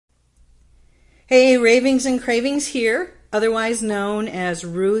Hey, Ravings and Cravings here, otherwise known as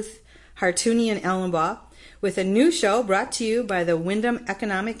Ruth Hartooni and Ellenbaugh, with a new show brought to you by the Wyndham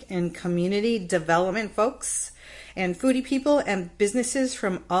Economic and Community Development folks and foodie people and businesses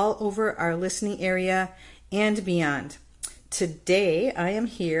from all over our listening area and beyond. Today, I am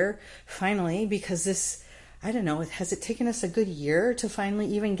here finally because I don't know, has it taken us a good year to finally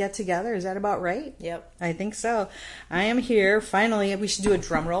even get together? Is that about right? Yep. I think so. I am here finally. We should do a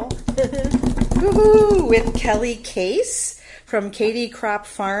drum roll. Woohoo! With Kelly Case from Katie Crop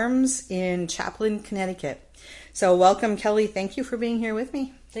Farms in Chaplin, Connecticut. So welcome, Kelly. Thank you for being here with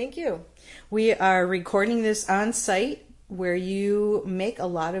me. Thank you. We are recording this on site where you make a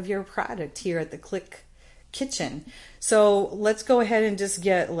lot of your product here at the Click Kitchen. So let's go ahead and just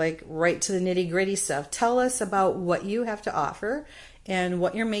get right to the nitty gritty stuff. Tell us about what you have to offer and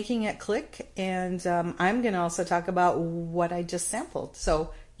what you're making at Click. And I'm going to also talk about what I just sampled.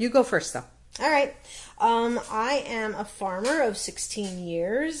 So you go first though. All right. I am a farmer of 16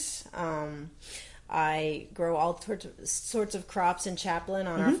 years. I grow all sorts of crops in Chaplin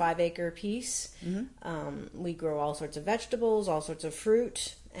on our 5-acre piece. We grow all sorts of vegetables, all sorts of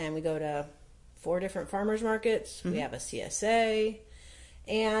fruit, and we go to 4 different farmers markets. We have a CSA,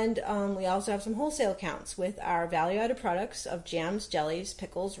 and we also have some wholesale accounts with our value-added products of jams, jellies,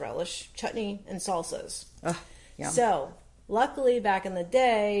 pickles, relish, chutney, and salsas. Yum. So, luckily, back in the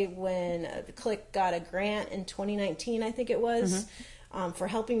day when the Click got a grant in 2019, I think it was, for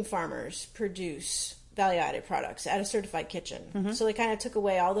helping farmers produce value-added products at a certified kitchen. So they kind of took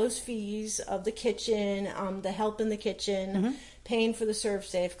away all those fees of the kitchen, the help in the kitchen, paying for the Serve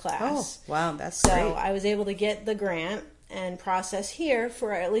Safe class. Oh, wow, that's great. great. So I was able to get the grant and process here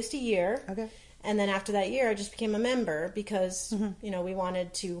for at least a year. Okay. And then after that year, I just became a member because, we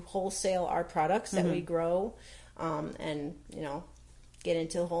wanted to wholesale our products that we grow and, get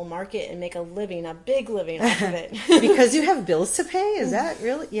into the whole market and make a big living off of it. Because you have bills to pay? Is that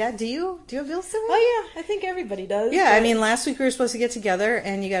really? Yeah, do you have bills to pay? Oh, yeah, I think everybody does. Yeah, I mean, last week we were supposed to get together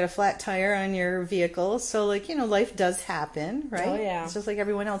and you got a flat tire on your vehicle. So, life does happen, right? Oh, yeah. It's just like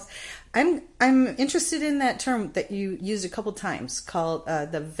everyone else. I'm interested in that term that you used a couple times called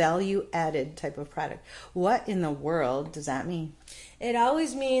the value-added type of product. What in the world does that mean? It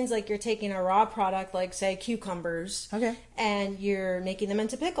always means you're taking a raw product, like say cucumbers, okay, and you're making them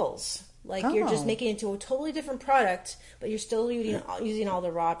into pickles. You're just making it into a totally different product, but you're still using all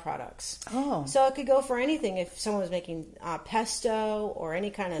the raw products. Oh, so it could go for anything. If someone was making pesto or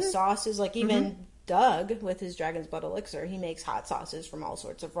any kind of sauces, even Doug with his Dragon's Blood Elixir, he makes hot sauces from all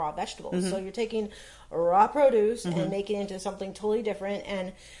sorts of raw vegetables. So you're taking raw produce and making it into something totally different.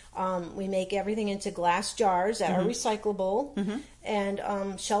 And we make everything into glass jars that are recyclable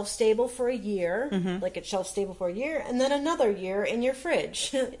and shelf stable for a year. It's shelf stable for a year and then another year in your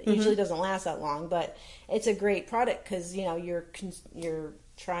fridge. It usually doesn't last that long, but it's a great product because you're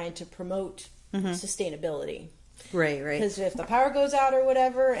trying to promote sustainability. Right. Because if the power goes out or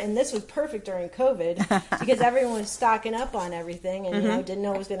whatever, and this was perfect during COVID because everyone was stocking up on everything and didn't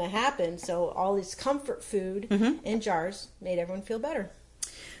know what was going to happen. So all this comfort food in jars made everyone feel better.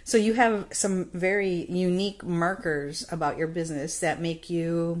 So you have some very unique markers about your business that make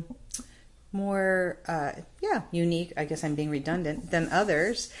you more, unique. I guess I'm being redundant than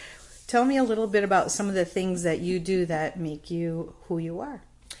others. Tell me a little bit about some of the things that you do that make you who you are.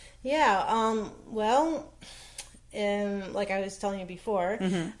 Yeah. Like I was telling you before,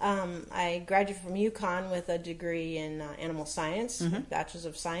 I graduated from UConn with a degree in animal science, Bachelor's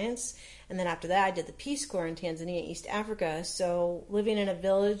of Science. And then after that, I did the Peace Corps in Tanzania, East Africa. So living in a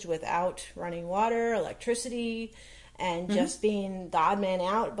village without running water, electricity, and just being the odd man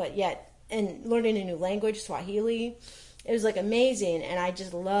out, and learning a new language, Swahili, it was amazing. And I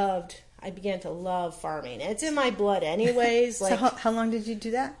began to love farming. And it's in my blood anyways. So how long did you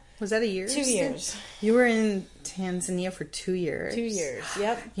do that? Was that a year? 2 years. You were in Tanzania for 2 years. 2 years,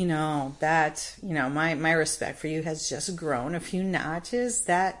 yep. My respect for you has just grown a few notches.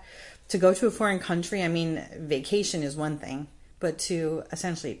 That to go to a foreign country, vacation is one thing, but to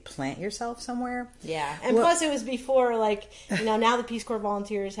essentially plant yourself somewhere. Yeah. And plus it was before, now the Peace Corps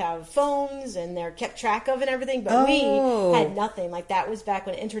volunteers have phones and they're kept track of and everything, but we had nothing. That was back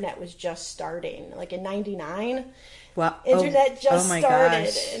when internet was just starting, in 99. Well, internet just started,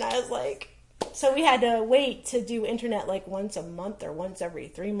 gosh. and I was so we had to wait to do internet once a month or once every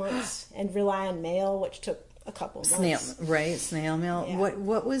 3 months, and rely on mail, which took a couple months. Snail mail. Yeah.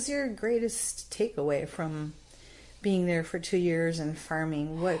 What was your greatest takeaway from being there for 2 years and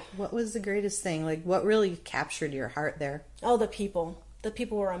farming? What was the greatest thing? What really captured your heart there? Oh, the people. The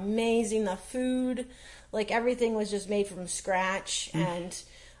people were amazing. The food, everything was just made from scratch, and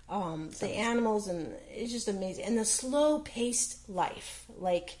the animals, and it's just amazing. And the slow-paced life.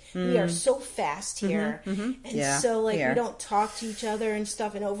 Like, we are so fast here. And so, like, we don't talk to each other and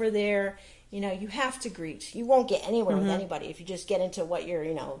stuff. And over there, you know, you have to greet. You won't get anywhere with anybody if you just get into what you're,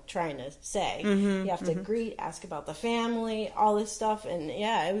 you know, trying to say. You have to greet, ask about the family, all this stuff. And,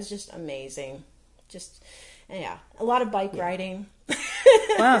 yeah, it was just amazing. Just, yeah, a lot of bike riding.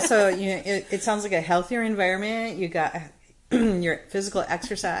 Wow, so it sounds like a healthier environment. You got your physical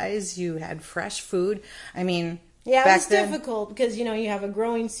exercise. You had fresh food. I mean, yeah, it was difficult because, you know, you have a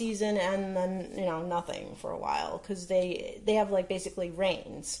growing season and then, you know, nothing for a while because they have, like, basically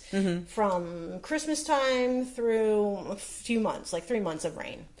rains from Christmas time through a few months, like 3 months of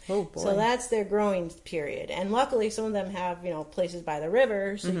rain. Oh, boy. So that's their growing period. And luckily some of them have, you know, places by the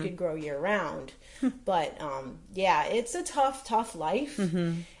river so you could grow year round. But, yeah, it's a tough life.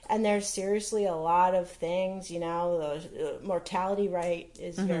 And there's seriously a lot of things, you know, the mortality rate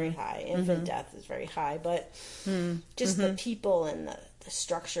is very high. Infant death is very high. But just the people and the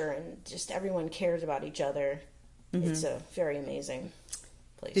structure and just everyone cares about each other. It's a very amazing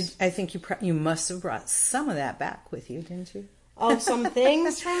place. I think you must have brought some of that back with you, didn't you? Oh, some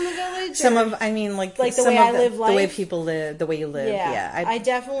things from the village? Some of, I mean, like the some way of I live life? The way people live, the way you live. Yeah. I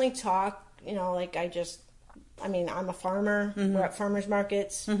definitely talk, you know, like I'm a farmer. We're at farmers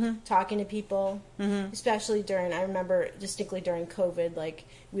markets, talking to people, especially I remember distinctly during COVID, like,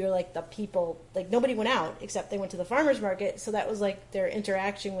 we were like the people, like, nobody went out except they went to the farmers market. So that was like their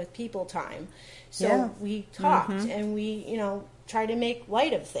interaction with people time. So we talked and we, you know, try to make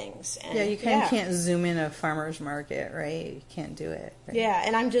light of things. And, you can't zoom in a farmer's market, right? You can't do it. Right? Yeah,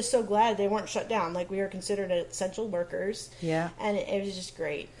 and I'm just so glad they weren't shut down. Like, we were considered essential workers. Yeah. And it was just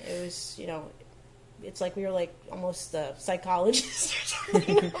great. It was, you know, it's like we were like almost the psychologists or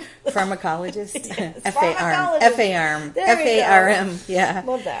something. Pharmacologist? Yes, F-A-R-M. F-A-R-M. Yeah.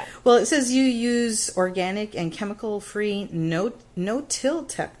 Love that. Well, it says you use organic and chemical-free no-till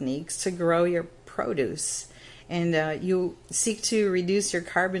techniques to grow your produce. And you seek to reduce your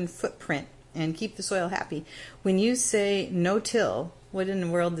carbon footprint and keep the soil happy. When you say no-till, what in the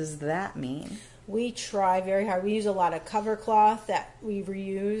world does that mean? We try very hard. We use a lot of cover cloth that we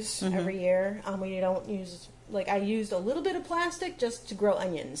reuse every year. We don't use, like, I used a little bit of plastic just to grow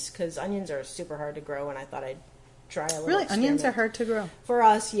onions because onions are super hard to grow, and I thought I'd try a little Really? experiment. Onions are hard to grow? For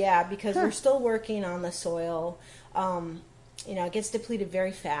us, yeah, because we're still working on the soil. You know, it gets depleted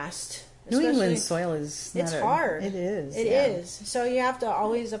very fast. New England soil is hard. It is. It is. So you have to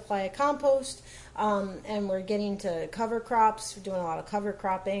always apply a compost. And we're getting to cover crops. We're doing a lot of cover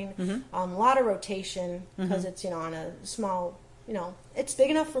cropping. A lot of rotation because it's, you know, on a small, you know, it's big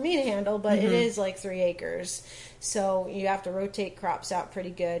enough for me to handle, but it is like 3 acres. So you have to rotate crops out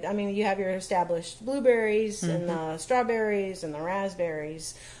pretty good. I mean, you have your established blueberries and the strawberries and the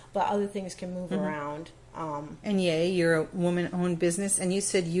raspberries, but other things can move around. And you're a woman-owned business, and you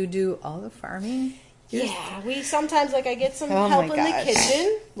said you do all the farming? Yeah, we sometimes, like, I get some help in the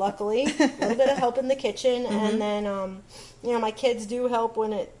kitchen, luckily. A little bit of help in the kitchen. And then, you know, my kids do help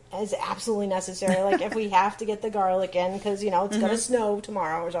when it is absolutely necessary. Like, if we have to get the garlic in because, you know, it's going to snow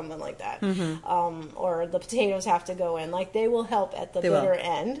tomorrow or something like that. Or the potatoes have to go in. Like, they will help at the bitter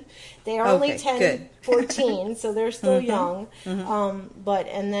end. They are only 10, 14, so they're still young.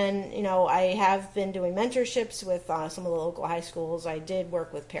 And then, you know, I have been doing mentorships with some of the local high schools. I did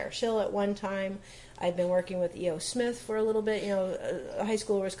work with Parish Hill at one time. I've been working with E.O. Smith for a little bit. You know, a high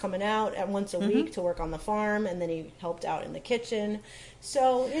schooler was coming out at once a week to work on the farm, and then he helped out in the kitchen.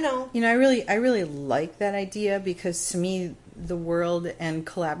 So, you know. You know, I really like that idea because to me, the world and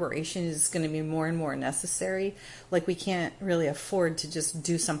collaboration is going to be more and more necessary. Like, we can't really afford to just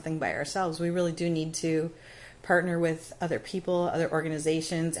do something by ourselves. We really do need to partner with other people, other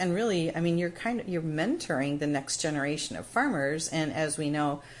organizations, and really, I mean, you're mentoring the next generation of farmers, and as we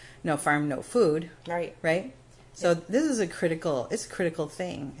know, no farm, no food. Right? So this is a critical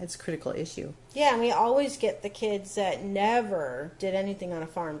thing. It's a critical issue. Yeah, and we always get the kids that never did anything on a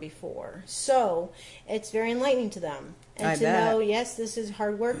farm before. So it's very enlightening to them. And to know, yes, this is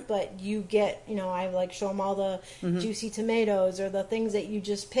hard work, but you get, you know, I like show them all the juicy tomatoes or the things that you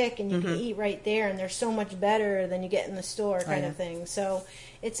just pick and you can eat right there, and they're so much better than you get in the store kind of thing. So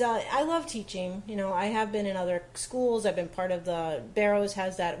it's I love teaching. You know, I have been in other schools. I've been part of the Barrows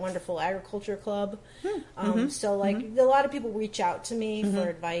has that wonderful agriculture club. So like a lot of people reach out to me for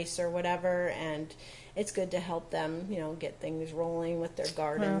advice or whatever, and it's good to help them, you know, get things rolling with their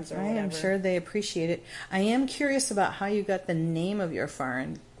gardens or whatever. I am sure they appreciate it. I am curious about how you got the name of your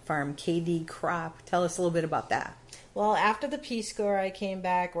farm, KD Crop. Tell us a little bit about that. Well, after the Peace Corps, I came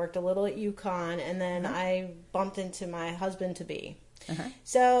back, worked a little at UConn, and then I bumped into my husband-to-be.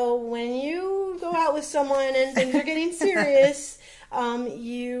 So when you go out with someone and things are getting serious,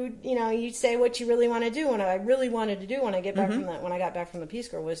 you say what you really want to do. And what I really wanted to do when I got back from the Peace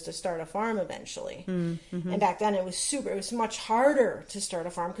Corps was to start a farm eventually. And back then it was much harder to start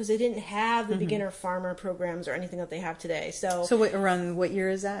a farm because they didn't have the beginner farmer programs or anything that they have today. So around what year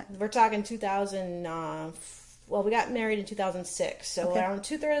is that? We're talking 2000. Well, we got married in 2006, so around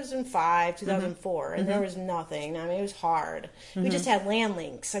 2005, 2004, and there was nothing. I mean, it was hard. We just had land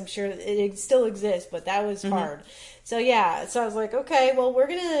links. I'm sure it still exists, but that was hard. So yeah, so I was like, okay, well, we're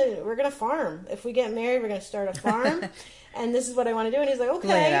gonna farm. If we get married, we're gonna start a farm, and this is what I want to do. And he's like,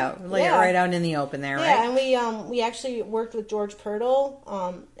 okay, lay it right out in the open there, right? Yeah, and we actually worked with George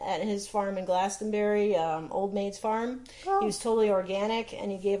Pirtle at his farm in Glastonbury, Old Maid's Farm. He was totally organic,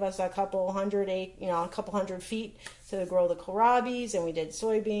 and he gave us a couple hundred feet to grow the kohlrabis, and we did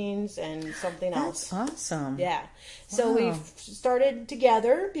soybeans and something else. That's awesome. Yeah. So we started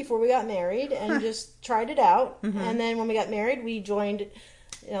together before we got married and just tried it out. And then when we got married, we joined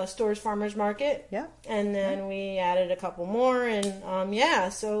Stores Farmers Market. Yeah. And then we added a couple more.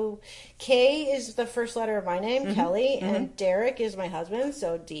 And so K is the first letter of my name, Kelly, and Derek is my husband,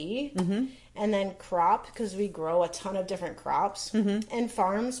 so D. And then crop, because we grow a ton of different crops. And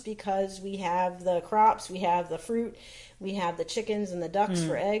farms, because we have the crops, we have the fruit, we have the chickens and the ducks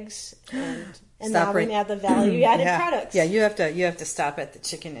for eggs. And now we add the value-added products. Yeah, you have to stop at the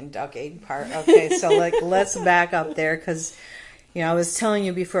chicken and duck egg part. Okay, so let's back up there because, I was telling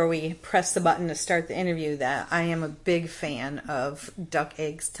you before we pressed the button to start the interview that I am a big fan of duck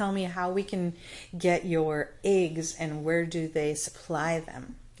eggs. Tell me how we can get your eggs and where do they supply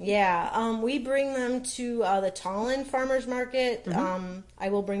them? Yeah, we bring them to the Tallinn Farmers Market. I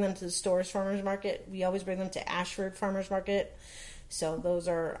will bring them to the Stores Farmers Market. We always bring them to Ashford Farmers Market. So those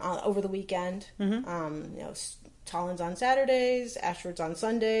are over the weekend. Tallinn's on Saturdays, Ashford's on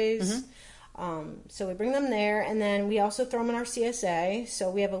Sundays. So we bring them there, and then we also throw them in our CSA. So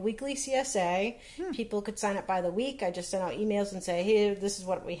we have a weekly CSA. People could sign up by the week. I just send out emails and say, hey, this is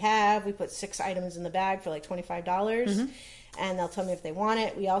what we have. We put 6 items in the bag for like $25. And they'll tell me if they want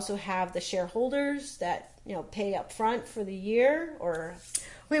it. We also have the shareholders that pay up front for the year. Or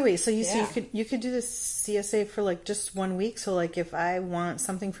wait. So you could do this CSA for like just 1 week. So like if I want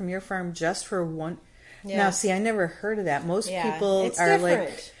something from your farm just for one. Now, see, I never heard of that. Most people are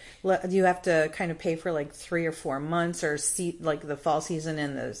different. You have to kind of pay for like 3 or 4 months, or like the fall season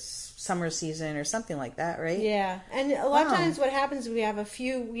and the summer season or something like that, right? Yeah, and a lot of times what happens, we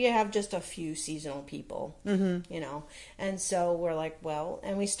have just a few seasonal people, and so we're like, well,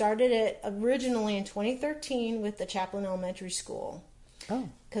 and we started it originally in 2013 with the Chaplain Elementary School. Oh.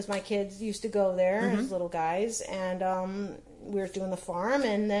 Because my kids used to go there as little guys, and we were doing the farm,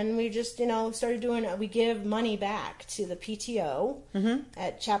 and then we just, started doing, we give money back to the PTO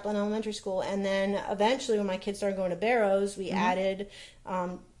at Chaplain Elementary School, and then eventually when my kids started going to Barrows, we added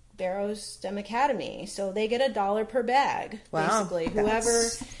Barrows STEM Academy, so they get $1 per bag, basically. Whoever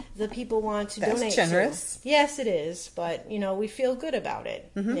the people want to donate to. That's generous. Yes, it is, but, we feel good about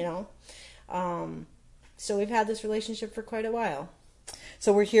it, So we've had this relationship for quite a while.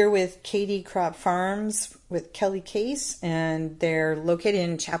 So we're here with Katie Crop Farms with Kelly Case, and they're located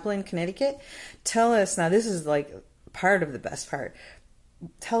in Chaplin, Connecticut. Tell us, now this is like part of the best part.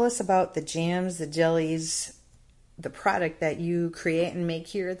 Tell us about the jams, the jellies, the product that you create and make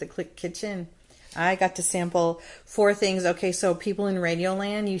here at the Click Kitchen. I got to sample 4 things. Okay, so people in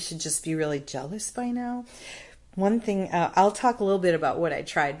Radioland, you should just be really jealous by now. One thing, I'll talk a little bit about what I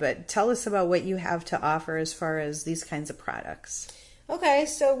tried, but tell us about what you have to offer as far as these kinds of products. Okay,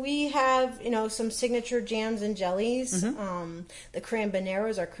 so we have, some signature jams and jellies. The Crambanero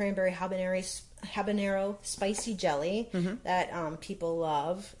is our cranberry habanero spicy jelly that people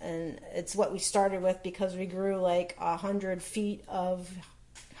love. And it's what we started with because we grew like 100 feet of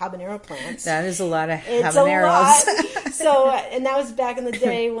habanero plants. That is a lot of habaneros. It's a lot. So, and that was back in the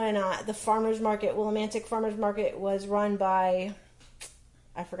day when the farmers market, Willimantic Farmers Market, was run by,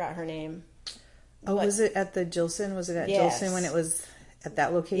 I forgot her name. Oh, was it at the Gilson? Was it at Gilson when it was at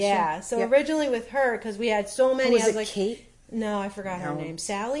that location? Yeah, so originally with her, because we had so many. Was it like Kate? No, I forgot her name.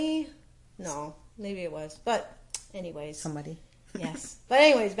 Sally? No, maybe it was. But anyways. Somebody. Yes. But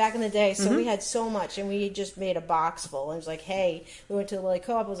anyways, back in the day, so we had so much, and we just made a box full. And it was like, hey, we went to the Lily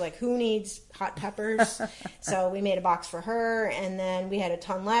Co-op. I was like, who needs hot peppers? So we made a box for her, and then we had a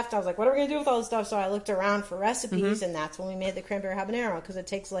ton left. I was like, what are we going to do with all this stuff? So I looked around for recipes, and that's when we made the cranberry habanero, because it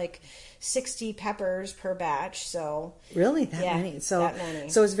takes like 60 peppers per batch. So really, that many?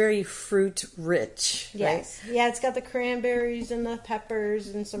 So it's very fruit rich. Yes, right? Yeah, it's got the cranberries and the peppers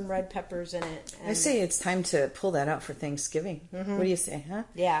and some red peppers in it. And I say it's time to pull that out for Thanksgiving. What do you say, huh?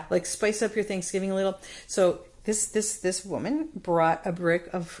 Yeah. Like spice up your Thanksgiving a little. So this woman brought a brick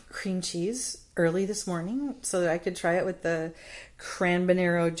of cream cheese early this morning so that I could try it with the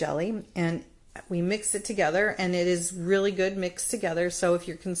cranberry jelly, and we mixed it together, and it is really good mixed together. So if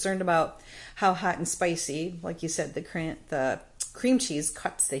you're concerned about how hot and spicy, like you said, the cream cheese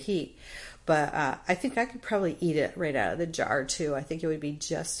cuts the heat. But I think I could probably eat it right out of the jar too. I think it would be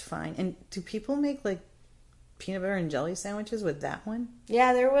just fine. And do people make like peanut butter and jelly sandwiches with that one?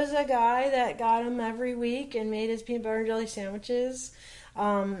 Yeah, there was a guy that got them every week and made his peanut butter and jelly sandwiches.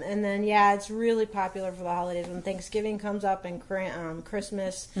 And then, yeah, it's really popular for the holidays. When Thanksgiving comes up and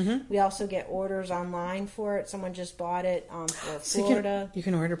Christmas, we also get orders online for it. Someone just bought it for Florida. So you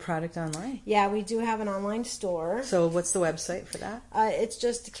can order product online? Yeah, we do have an online store. So what's the website for that? It's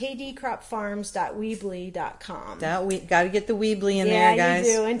just kdcropfarms.weebly.com. Got to get the Weebly in there, guys.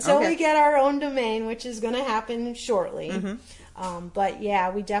 Yeah, you do. Until we get our own domain, which is going to happen shortly. But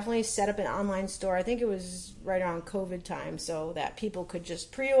yeah, we definitely set up an online store. I think it was right around COVID time, so that people could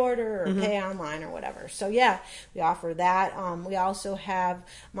just pre-order or pay online or whatever. So yeah, we offer that. We also have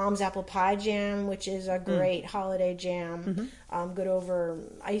Mom's Apple Pie Jam, which is a great holiday jam. Good over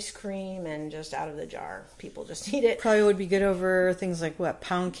ice cream and just out of the jar. People just eat it. Probably would be good over things like what?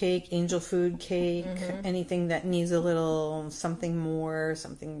 Pound cake, angel food cake, anything that needs a little something more,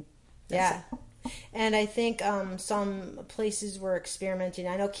 something. Yeah. And I think some places were experimenting.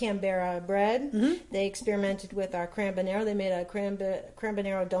 I know Canberra Bread, they experimented with our cranberry. They made a cranberry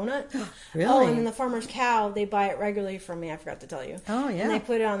donut. Really? Oh, and then the Farmer's Cow, they buy it regularly from me. I forgot to tell you. Oh, yeah. And they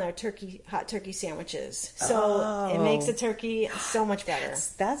put it on their hot turkey sandwiches. So it makes the turkey so much better.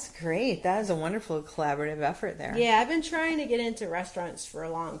 That's great. That is a wonderful collaborative effort there. Yeah, I've been trying to get into restaurants for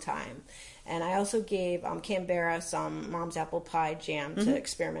a long time. And I also gave Canberra some Mom's Apple Pie Jam to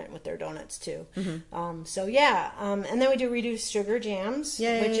experiment with their donuts too. So yeah, and then we do reduced sugar jams,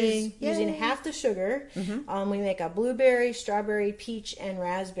 which is using half the sugar. We make a blueberry, strawberry, peach, and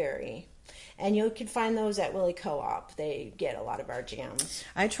raspberry. And you can find those at Willie Co-op. They get a lot of our jams.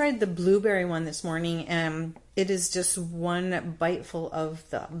 I tried the blueberry one this morning, and it is just one biteful of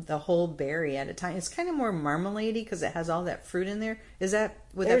the whole berry at a time. It's kind of more marmalade-y because it has all that fruit in there. Would that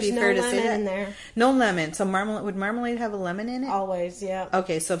be fair to say that? There's no lemon in there. No lemon. So would marmalade have a lemon in it? Always, yeah.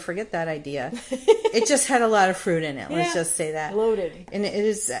 Okay, so forget that idea. It just had a lot of fruit in it. Let's just say that. Loaded. And it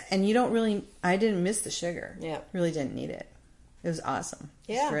is, and you don't really, I didn't miss the sugar. Yeah. Really didn't need it. It was awesome.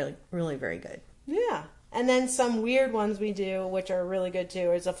 Yeah. It's really, really very good. Yeah. And then some weird ones we do, which are really good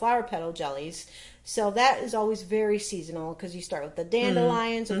too, is the flower petal jellies. So that is always very seasonal because you start with the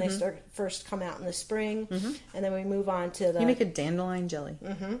dandelions when they first come out in the spring. And then we move on to the... You make a dandelion jelly.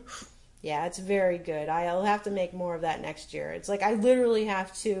 Yeah, it's very good. I'll have to make more of that next year. It's like I literally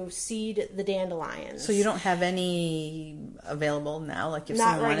have to seed the dandelions. So you don't have any available now? Like if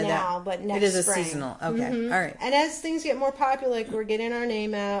Not someone right wanted now, that? but next It is a spring. seasonal. Okay, all right. And as things get more popular, like we're getting our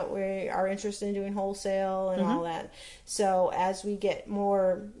name out, we are interested in doing wholesale and all that. So as we get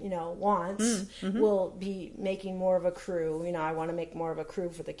more, wants, we'll be making more of a crew. I want to make more of a crew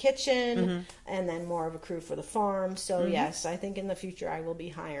for the kitchen and then more of a crew for the farm. So yes, I think in the future I will be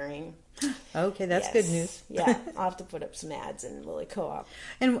hiring. Okay, that's good news. Yeah, I'll have to put up some ads in Willie Co-op.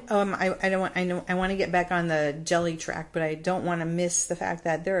 And I want to get back on the jelly track, but I don't want to miss the fact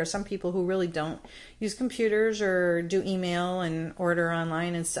that there are some people who really don't use computers or do email and order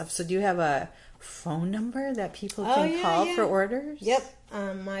online and stuff. So do you have a phone number that people can call for orders? Yep.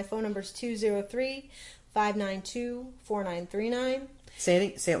 My phone number is 203-592-4939.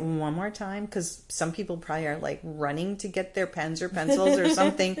 Say it one more time, because some people probably are like running to get their pens or pencils or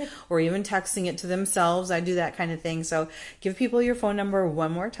something, or even texting it to themselves. I do that kind of thing. So give people your phone number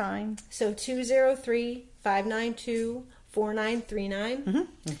one more time. So 203-592-4939.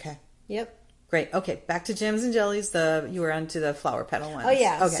 Okay. Yep. Great. Okay, back to jams and jellies. You were onto the flower petal ones. Oh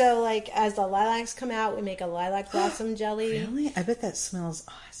yeah. Okay. So as the lilacs come out, we make a lilac blossom jelly. Really? I bet that smells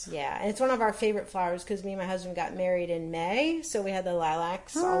awesome. Yeah, and it's one of our favorite flowers because me and my husband got married in May, so we had the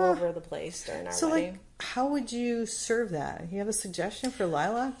lilacs all over the place during our wedding. How would you serve that? You have a suggestion for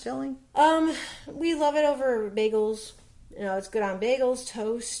lilac jelly? We love it over bagels. It's good on bagels,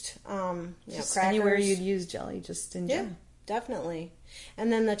 toast, Just crackers. Anywhere you'd use jelly, just in general. Definitely.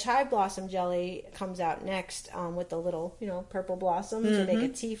 And then the chive blossom jelly comes out next with the little, purple blossoms. We make a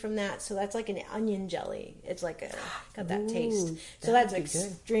tea from that. So that's like an onion jelly. It's like got that taste. So that's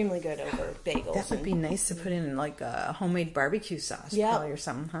extremely good over bagels. That would be nice to put in like a homemade barbecue sauce probably or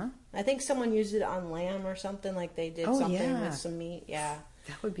something, huh? I think someone used it on lamb or something, like they did something with some meat. Yeah.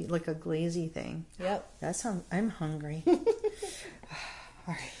 That would be like a glazy thing. Yep. I'm hungry.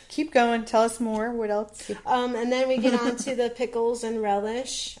 All right. Keep going. Tell us more. What else? And then we get on to the pickles and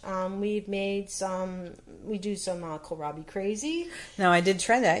relish. We do some kohlrabi crazy. No, I did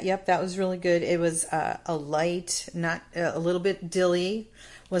try that. Yep, that was really good. It was a light, not a little bit dilly.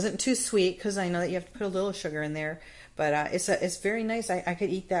 Wasn't too sweet because I know that you have to put a little sugar in there. But it's very nice. I could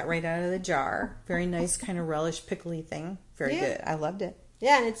eat that right out of the jar. Very nice kind of relish pickly thing. Very good. I loved it.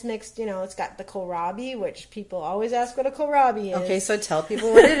 Yeah, and it's mixed, it's got the kohlrabi, which people always ask what a kohlrabi is. Okay, so tell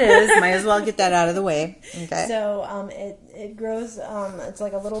people what it is. Might as well get that out of the way. Okay. So it grows, it's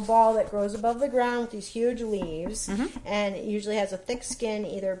like a little ball that grows above the ground with these huge leaves, and it usually has a thick skin,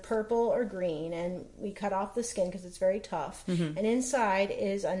 either purple or green, and we cut off the skin because it's very tough. And inside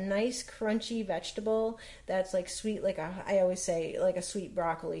is a nice crunchy vegetable that's like sweet, I always say, like a sweet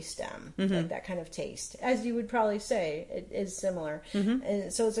broccoli stem, like that kind of taste. As you would probably say, it is similar.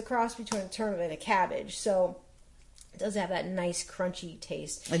 And so it's a cross between a turnip and a cabbage. So it does have that nice crunchy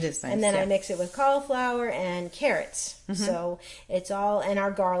taste. It is nice. And then I mix it with cauliflower and carrots. So it's all, and our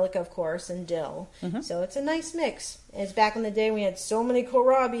garlic, of course, and dill. So it's a nice mix. And it's back in the day we had so many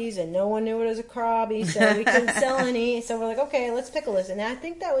kohlrabis and no one knew it was a kohlrabi, so we couldn't sell any. So we're like, okay, let's pickle this. And I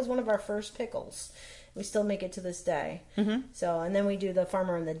think that was one of our first pickles. We still make it to this day. So, and then we do the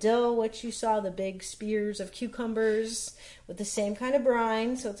farmer and the dill, which you saw, the big spears of cucumbers with the same kind of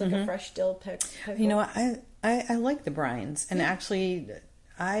brine. So it's like a fresh dill pickle. You know, I like the brines. And actually,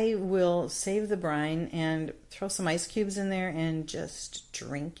 I will save the brine and throw some ice cubes in there and just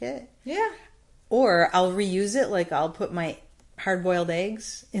drink it. Yeah. Or I'll reuse it. Like I'll put my hard-boiled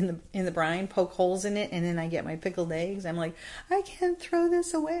eggs in the brine, poke holes in it, and then I get my pickled eggs. I'm like, I can't throw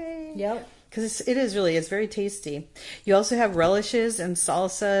this away. Yep. Because it's very tasty. You also have relishes and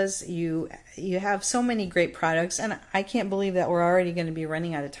salsas. You have so many great products, and I can't believe that we're already going to be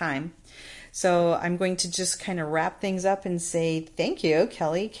running out of time. So I'm going to just kind of wrap things up and say thank you,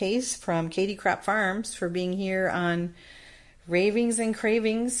 Kelly Case from Katie Crop Farms, for being here on Ravings and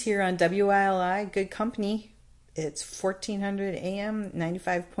Cravings here on WILI. Good company. It's 1400 AM,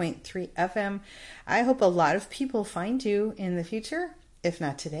 95.3 FM. I hope a lot of people find you in the future, if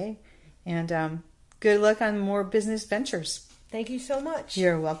not today. And good luck on more business ventures. Thank you so much.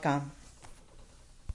 You're welcome.